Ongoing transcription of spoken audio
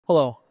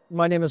Hello,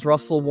 my name is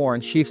Russell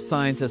Warne, Chief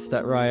Scientist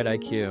at Riot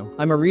IQ.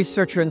 I'm a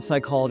researcher and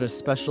psychologist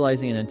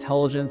specializing in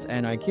intelligence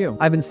and IQ.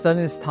 I've been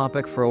studying this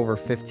topic for over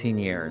 15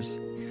 years.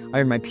 I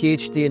earned my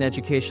PhD in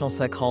educational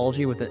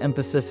psychology with an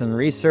emphasis in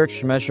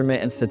research,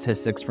 measurement, and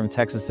statistics from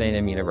Texas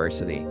A&M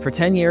University. For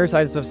 10 years,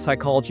 I was a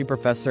psychology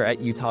professor at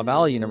Utah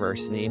Valley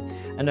University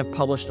and have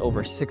published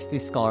over 60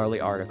 scholarly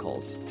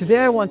articles. Today,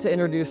 I want to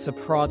introduce a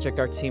project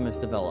our team has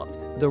developed,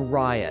 the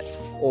Riot,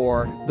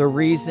 or the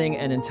Reasoning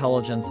and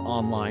Intelligence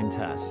Online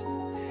Test.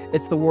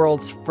 It's the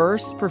world's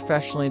first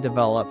professionally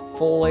developed,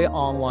 fully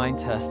online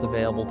test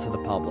available to the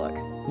public.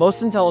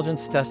 Most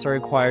intelligence tests are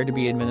required to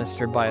be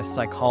administered by a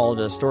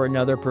psychologist or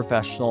another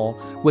professional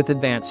with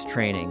advanced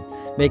training,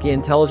 making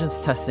intelligence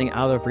testing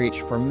out of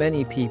reach for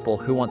many people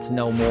who want to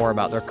know more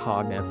about their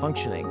cognitive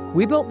functioning.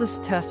 We built this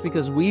test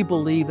because we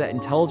believe that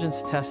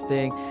intelligence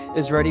testing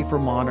is ready for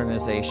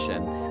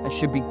modernization and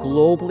should be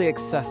globally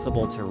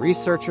accessible to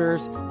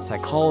researchers,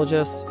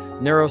 psychologists,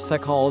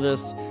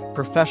 neuropsychologists,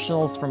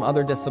 professionals from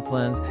other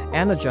disciplines,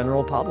 and the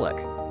general public.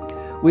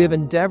 We have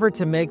endeavored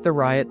to make the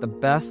Riot the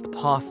best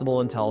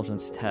possible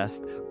intelligence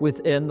test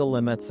within the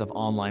limits of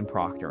online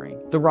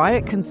proctoring. The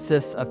Riot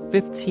consists of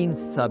 15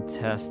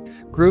 subtests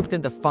grouped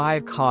into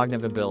 5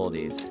 cognitive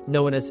abilities,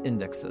 known as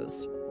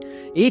indexes.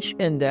 Each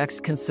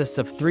index consists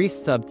of 3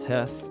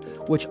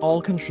 subtests, which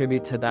all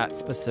contribute to that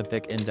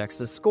specific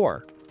index's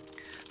score.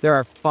 There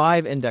are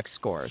 5 index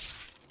scores: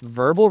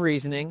 verbal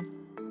reasoning,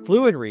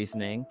 fluid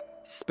reasoning,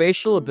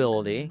 spatial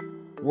ability,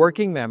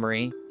 working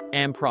memory,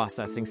 and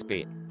processing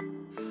speed.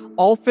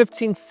 All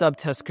 15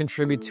 subtests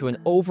contribute to an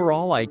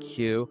overall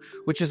IQ,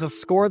 which is a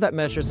score that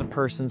measures a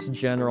person's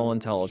general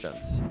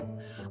intelligence.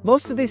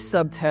 Most of these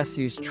subtests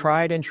use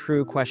tried and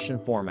true question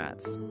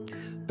formats.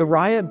 The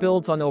Riot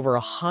builds on over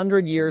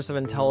 100 years of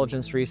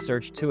intelligence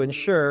research to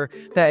ensure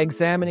that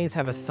examinees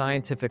have a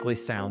scientifically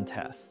sound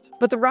test.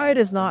 But the Riot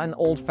is not an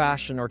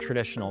old-fashioned or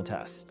traditional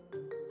test.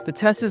 The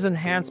test is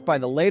enhanced by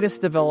the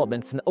latest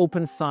developments in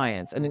open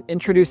science, and it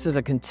introduces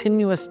a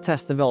continuous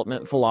test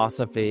development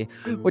philosophy,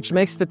 which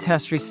makes the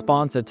test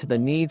responsive to the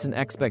needs and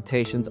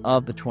expectations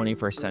of the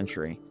 21st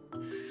century.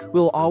 We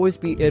will always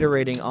be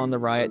iterating on the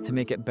Riot to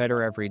make it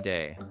better every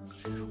day.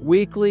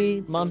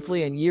 Weekly,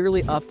 monthly, and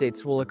yearly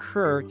updates will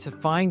occur to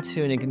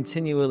fine-tune and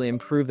continually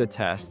improve the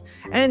test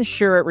and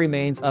ensure it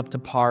remains up to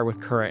par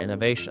with current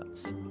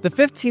innovations. The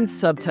 15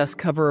 subtests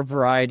cover a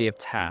variety of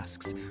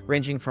tasks,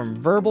 ranging from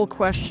verbal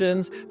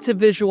questions to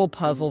visual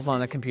puzzles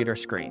on a computer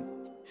screen.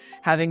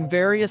 Having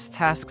various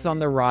tasks on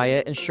the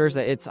Riot ensures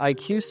that its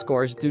IQ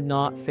scores do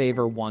not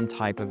favor one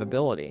type of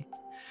ability.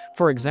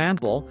 For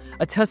example,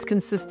 a test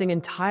consisting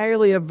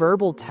entirely of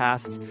verbal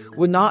tasks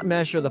would not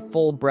measure the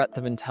full breadth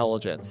of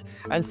intelligence,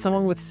 and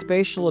someone with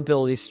spatial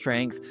ability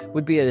strength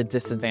would be at a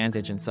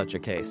disadvantage in such a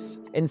case.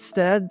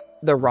 Instead,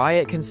 the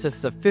Riot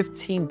consists of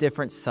 15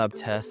 different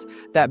subtests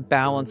that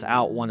balance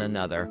out one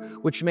another,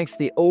 which makes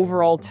the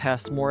overall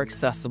test more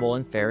accessible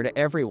and fair to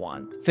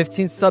everyone.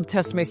 15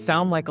 subtests may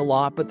sound like a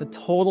lot, but the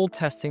total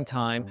testing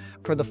time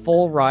for the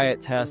full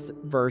Riot test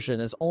version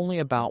is only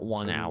about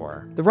 1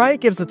 hour. The Riot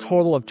gives a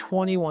total of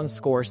 21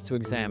 scores to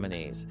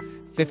examinees,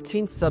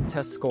 15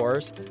 subtest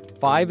scores,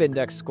 5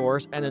 index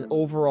scores, and an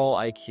overall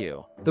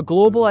IQ. The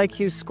global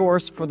IQ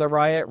scores for the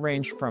Riot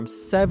range from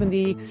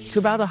 70 to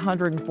about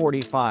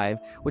 145,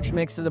 which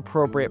makes it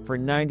appropriate for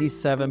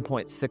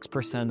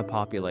 97.6% of the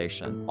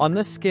population. On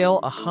this scale,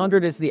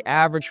 100 is the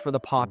average for the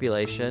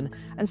population,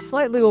 and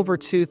slightly over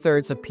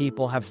 2/3 of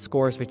people have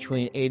scores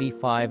between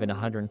 85 and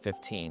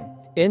 115.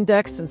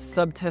 Index and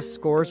subtest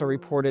scores are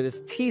reported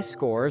as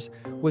T-scores,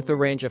 with a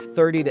range of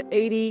 30 to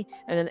 80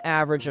 and an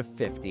average of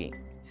 50.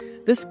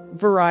 This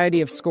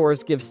variety of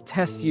scores gives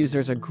test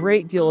users a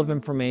great deal of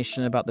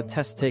information about the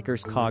test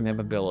taker's cognitive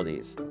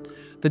abilities.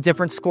 The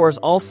different scores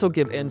also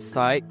give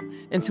insight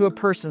into a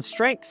person's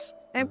strengths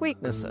and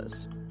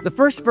weaknesses. The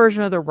first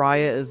version of the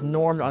Riot is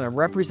normed on a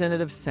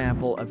representative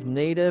sample of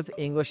native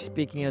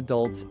English-speaking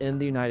adults in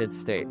the United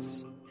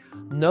States.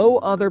 No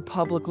other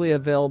publicly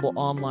available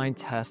online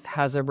test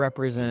has a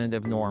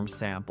representative norm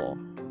sample.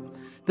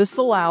 This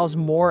allows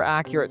more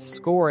accurate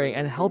scoring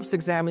and helps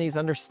examinees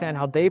understand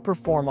how they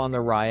perform on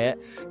the Riot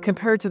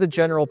compared to the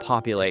general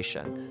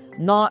population,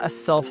 not a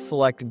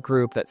self-selected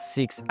group that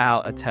seeks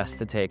out a test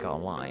to take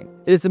online.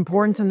 It is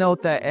important to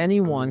note that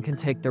anyone can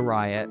take the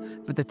Riot,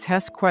 but the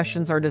test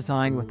questions are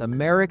designed with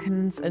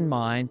Americans in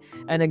mind,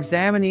 and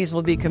examinees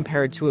will be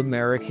compared to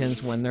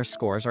Americans when their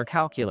scores are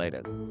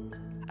calculated.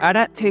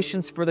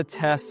 Adaptations for the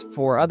test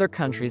for other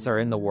countries are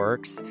in the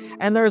works,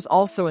 and there is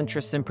also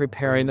interest in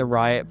preparing the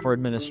Riot for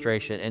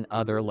administration in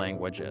other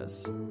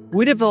languages.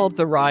 We developed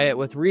the Riot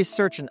with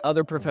research and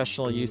other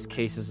professional use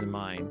cases in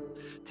mind.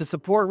 To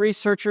support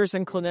researchers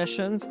and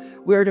clinicians,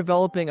 we are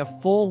developing a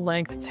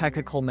full-length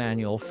technical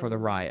manual for the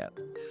Riot.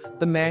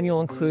 The manual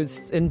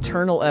includes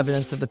internal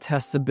evidence of the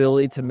test's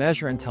ability to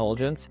measure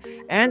intelligence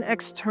and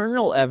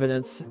external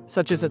evidence,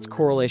 such as its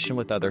correlation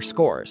with other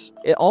scores.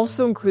 It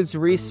also includes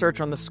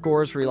research on the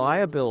score's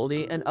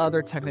reliability and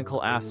other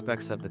technical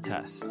aspects of the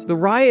test. The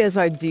Riot is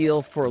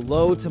ideal for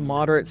low to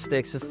moderate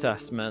stakes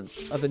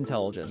assessments of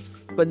intelligence,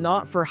 but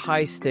not for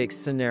high-stakes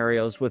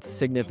scenarios with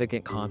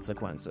significant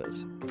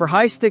consequences. For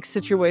high-stakes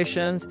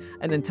situations,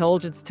 an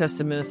intelligence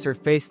test administered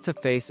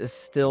face-to-face is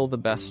still the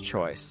best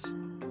choice.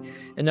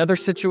 In other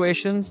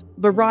situations,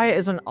 the Riot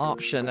is an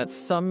option that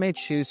some may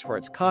choose for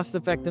its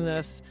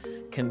cost-effectiveness,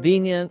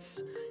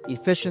 convenience,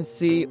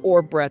 efficiency,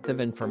 or breadth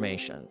of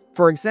information.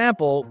 For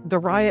example, the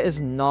Riot is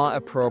not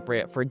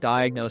appropriate for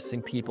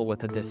diagnosing people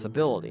with a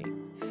disability.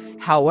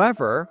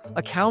 However,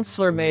 a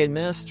counselor may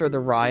administer the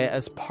Riot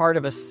as part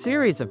of a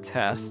series of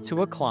tests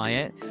to a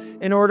client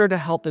in order to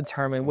help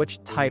determine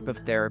which type of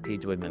therapy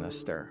to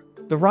administer.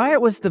 The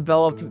Riot was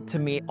developed to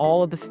meet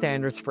all of the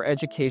standards for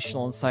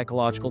educational and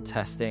psychological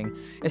testing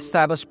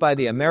established by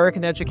the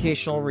American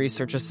Educational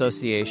Research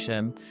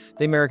Association,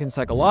 the American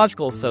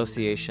Psychological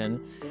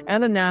Association,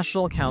 and the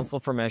National Council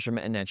for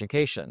Measurement in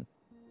Education.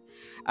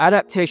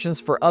 Adaptations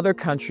for other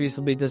countries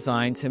will be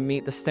designed to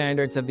meet the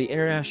standards of the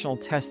International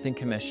Testing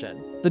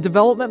Commission. The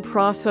development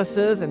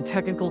processes and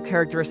technical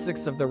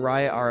characteristics of the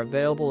Riot are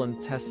available in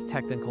the test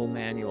technical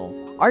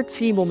manual. Our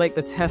team will make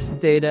the test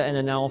data and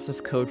analysis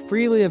code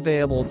freely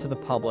available to the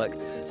public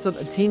so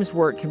that the team's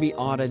work can be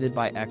audited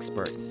by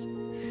experts.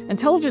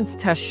 Intelligence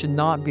tests should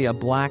not be a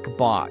black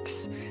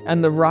box,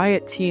 and the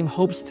Riot team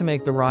hopes to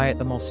make the Riot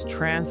the most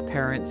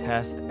transparent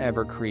test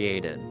ever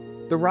created.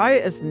 The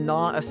Riot is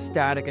not a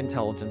static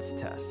intelligence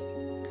test.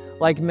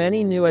 Like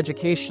many new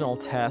educational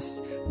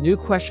tests, new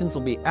questions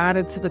will be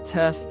added to the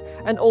test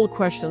and old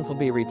questions will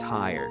be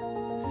retired.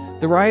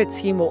 The Riot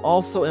team will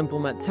also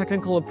implement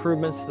technical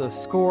improvements to the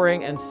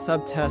scoring and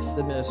subtest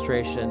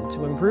administration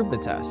to improve the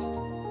test.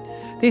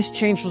 These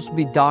changes will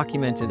be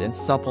documented in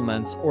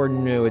supplements or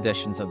new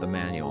editions of the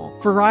manual.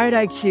 For Riot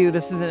IQ,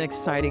 this is an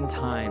exciting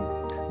time.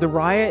 The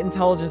Riot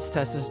intelligence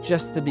test is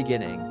just the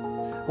beginning.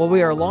 While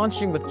we are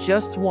launching with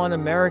just one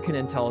American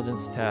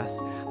intelligence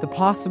test, the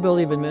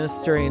possibility of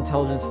administering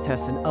intelligence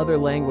tests in other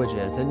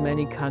languages in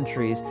many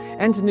countries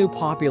and to new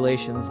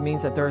populations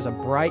means that there is a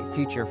bright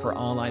future for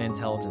online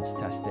intelligence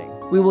testing.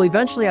 We will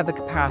eventually have the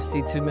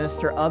capacity to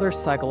administer other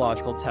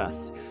psychological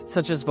tests,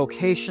 such as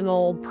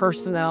vocational,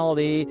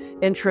 personality,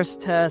 interest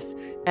tests,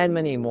 and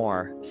many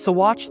more. So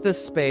watch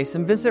this space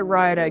and visit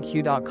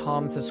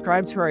riotiq.com and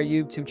subscribe to our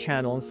YouTube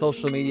channel and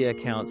social media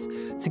accounts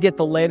to get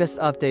the latest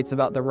updates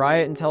about the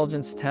Riot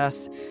intelligence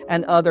tests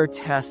and other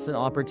tests and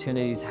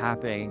opportunities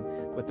happening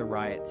with the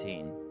Riot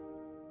team.